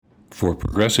For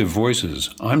Progressive Voices,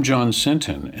 I'm John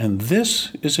Sinton, and this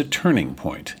is a turning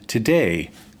point. Today,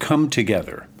 come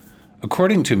together.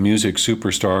 According to music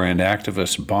superstar and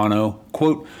activist Bono,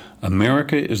 quote,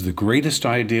 "America is the greatest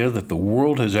idea that the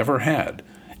world has ever had.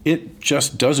 It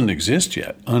just doesn't exist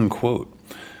yet," unquote.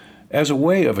 As a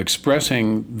way of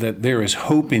expressing that there is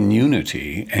hope in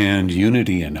unity and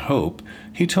unity in hope,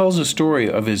 he tells a story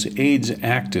of his AIDS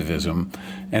activism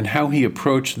and how he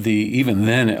approached the even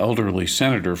then elderly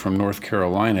senator from North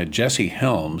Carolina, Jesse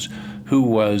Helms, who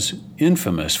was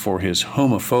infamous for his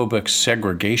homophobic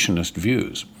segregationist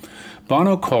views.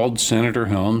 Bono called Senator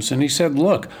Helms and he said,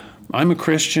 "Look, I'm a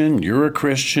Christian, you're a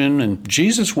Christian, and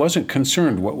Jesus wasn't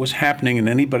concerned what was happening in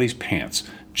anybody's pants.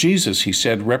 Jesus," he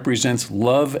said, "represents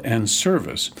love and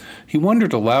service." He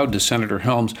wondered aloud to Senator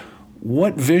Helms,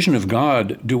 what vision of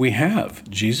God do we have?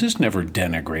 Jesus never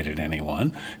denigrated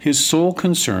anyone. His sole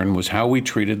concern was how we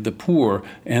treated the poor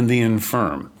and the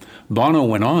infirm. Bono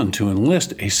went on to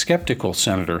enlist a skeptical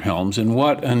Senator Helms in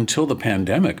what, until the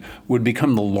pandemic, would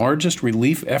become the largest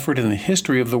relief effort in the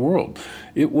history of the world.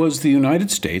 It was the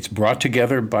United States, brought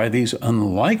together by these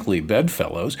unlikely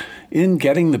bedfellows, in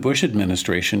getting the Bush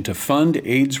administration to fund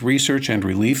AIDS research and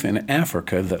relief in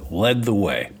Africa that led the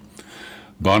way.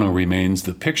 Bono remains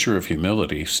the picture of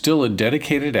humility. Still a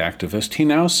dedicated activist, he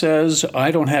now says, "I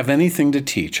don't have anything to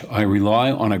teach. I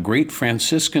rely on a great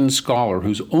Franciscan scholar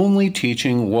whose only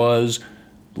teaching was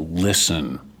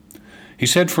listen." He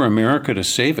said for America to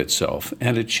save itself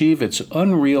and achieve its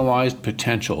unrealized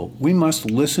potential, we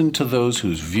must listen to those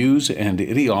whose views and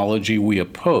ideology we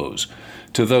oppose,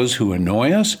 to those who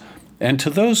annoy us, and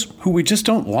to those who we just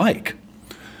don't like.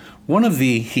 One of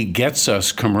the "He Gets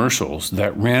Us" commercials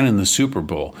that ran in the Super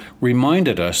Bowl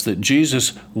reminded us that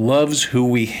Jesus loves who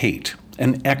we hate,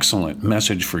 an excellent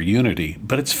message for unity,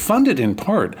 but it's funded in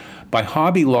part by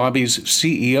Hobby Lobby's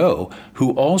CEO,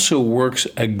 who also works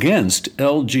against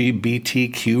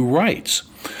LGBTQ rights.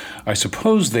 I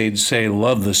suppose they'd say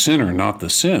love the sinner, not the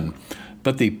sin,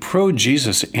 but the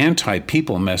pro-Jesus,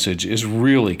 anti-people message is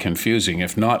really confusing,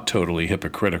 if not totally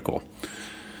hypocritical.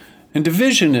 And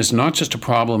division is not just a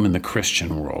problem in the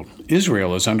Christian world.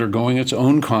 Israel is undergoing its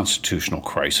own constitutional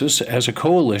crisis as a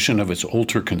coalition of its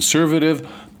ultra-conservative,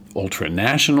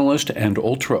 ultra-nationalist, and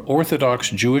ultra-Orthodox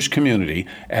Jewish community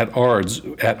at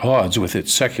odds with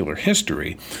its secular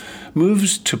history,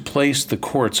 moves to place the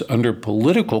courts under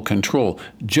political control,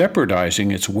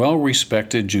 jeopardizing its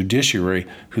well-respected judiciary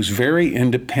whose very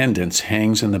independence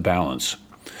hangs in the balance.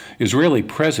 Israeli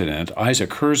President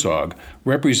Isaac Herzog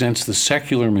represents the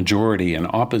secular majority in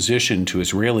opposition to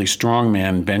Israeli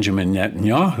strongman Benjamin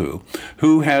Netanyahu,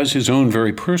 who has his own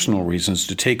very personal reasons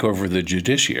to take over the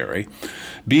judiciary.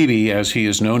 Bibi, as he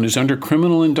is known, is under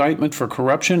criminal indictment for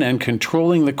corruption, and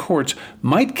controlling the courts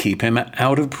might keep him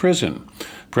out of prison.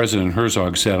 President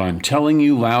Herzog said, "I'm telling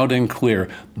you loud and clear,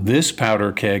 this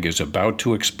powder keg is about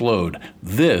to explode.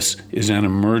 This is an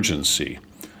emergency."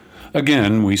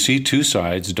 Again, we see two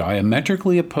sides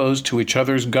diametrically opposed to each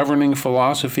other's governing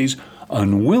philosophies,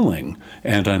 unwilling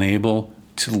and unable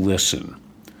to listen.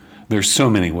 There's so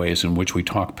many ways in which we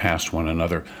talk past one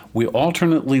another. We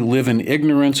alternately live in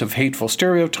ignorance of hateful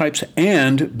stereotypes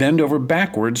and bend over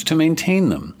backwards to maintain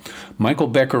them. Michael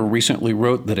Becker recently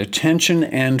wrote that attention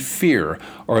and fear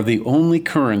are the only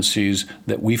currencies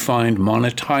that we find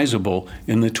monetizable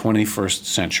in the 21st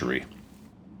century.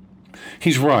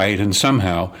 He's right, and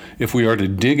somehow, if we are to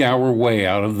dig our way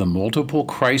out of the multiple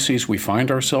crises we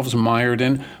find ourselves mired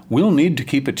in, we'll need to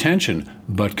keep attention,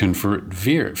 but convert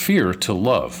fear to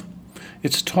love.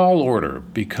 It's a tall order,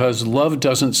 because love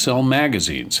doesn't sell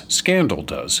magazines. Scandal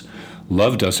does.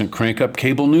 Love doesn't crank up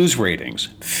cable news ratings.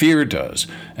 Fear does.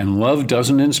 And love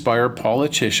doesn't inspire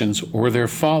politicians or their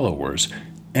followers.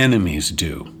 Enemies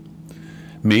do.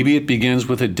 Maybe it begins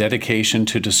with a dedication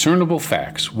to discernible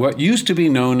facts, what used to be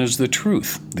known as the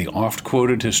truth. The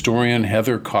oft-quoted historian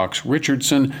Heather Cox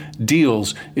Richardson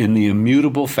deals in the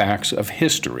immutable facts of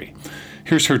history.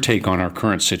 Here's her take on our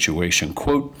current situation.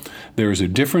 Quote, "There is a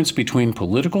difference between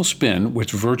political spin,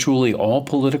 which virtually all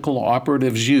political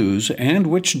operatives use, and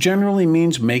which generally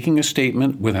means making a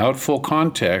statement without full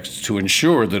context to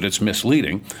ensure that it's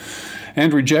misleading,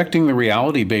 and rejecting the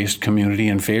reality-based community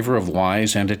in favor of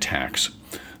lies and attacks.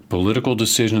 Political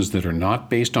decisions that are not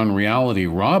based on reality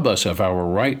rob us of our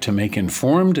right to make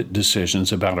informed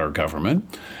decisions about our government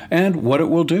and what it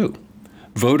will do.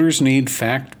 Voters need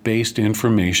fact-based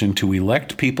information to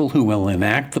elect people who will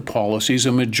enact the policies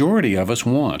a majority of us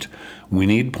want. We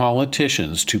need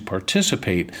politicians to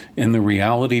participate in the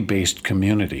reality-based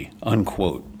community,"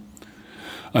 unquote.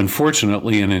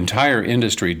 Unfortunately, an entire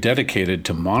industry dedicated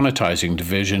to monetizing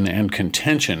division and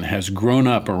contention has grown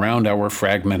up around our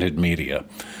fragmented media.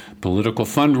 Political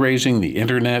fundraising, the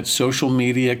internet, social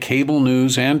media, cable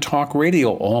news, and talk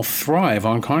radio all thrive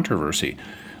on controversy.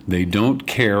 They don't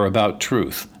care about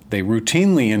truth. They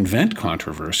routinely invent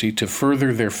controversy to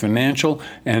further their financial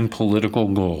and political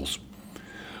goals.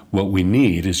 What we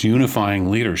need is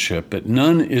unifying leadership, but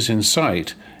none is in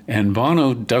sight, and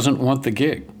Bono doesn't want the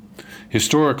gig.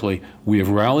 Historically, we have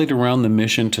rallied around the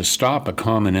mission to stop a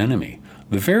common enemy.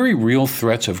 The very real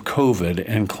threats of COVID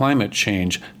and climate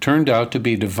change turned out to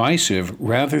be divisive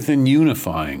rather than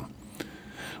unifying.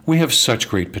 We have such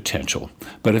great potential,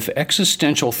 but if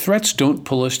existential threats don't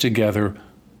pull us together,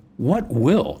 what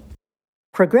will?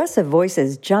 Progressive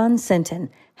Voices' John Sinton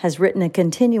has written a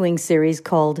continuing series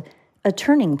called A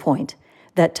Turning Point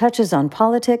that touches on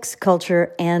politics,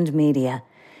 culture, and media.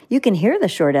 You can hear the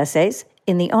short essays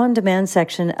in the on-demand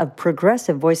section of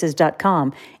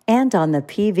progressivevoices.com and on the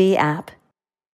PV app.